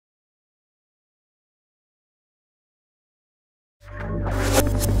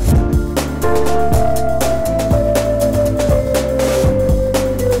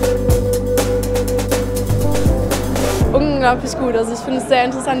Unglaublich gut. Also ich finde es sehr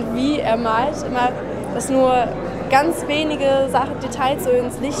interessant, wie er malt. Immer, dass nur ganz wenige Details so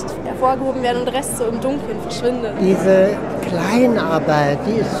ins Licht hervorgehoben werden und der Rest so im Dunkeln verschwindet. Diese Kleinarbeit,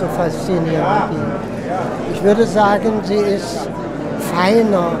 die ist so faszinierend. Ich würde sagen, sie ist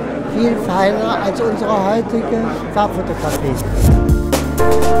feiner, viel feiner als unsere heutige Farbfotografie.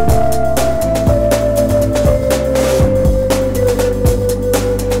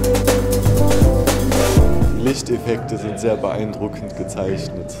 Lichteffekte sind sehr beeindruckend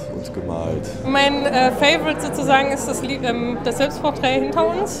gezeichnet und gemalt. Mein Favorite sozusagen ist das Selbstporträt hinter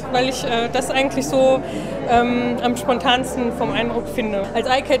uns, weil ich das eigentlich so am spontansten vom Eindruck finde. Als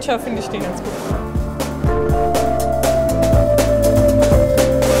Eyecatcher finde ich den ganz gut.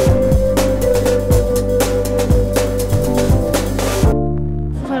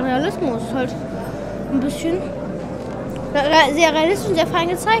 Realismus halt ein bisschen. Sehr realistisch und sehr fein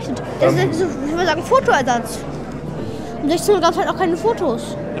gezeichnet. Das ist so, ich würde sagen, Fotoersatz. Im 16. gab es halt auch keine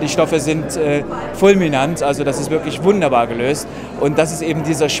Fotos. Die Stoffe sind fulminant, also das ist wirklich wunderbar gelöst. Und das ist eben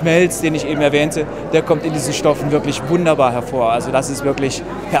dieser Schmelz, den ich eben erwähnte, der kommt in diesen Stoffen wirklich wunderbar hervor. Also das ist wirklich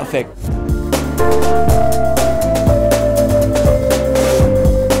perfekt.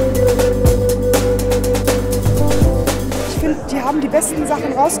 Die haben die besten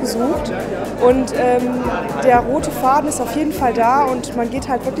Sachen rausgesucht und der rote Faden ist auf jeden Fall da und man geht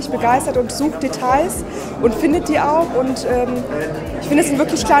halt wirklich begeistert und sucht Details und findet die auch und ich finde, es sind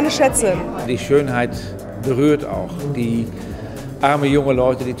wirklich kleine Schätze. Die Schönheit berührt auch die arme junge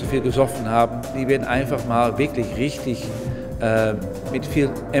Leute, die zu viel gesoffen haben. Die werden einfach mal wirklich richtig mit viel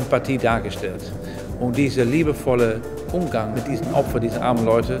Empathie dargestellt. Und dieser liebevolle Umgang mit diesen Opfern, diesen armen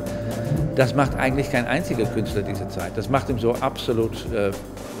Leute, das macht eigentlich kein einziger Künstler dieser Zeit. Das macht ihn so absolut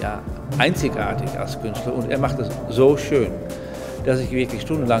einzigartig als Künstler und er macht es so schön, dass ich wirklich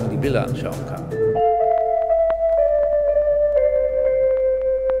stundenlang die Bilder anschauen kann.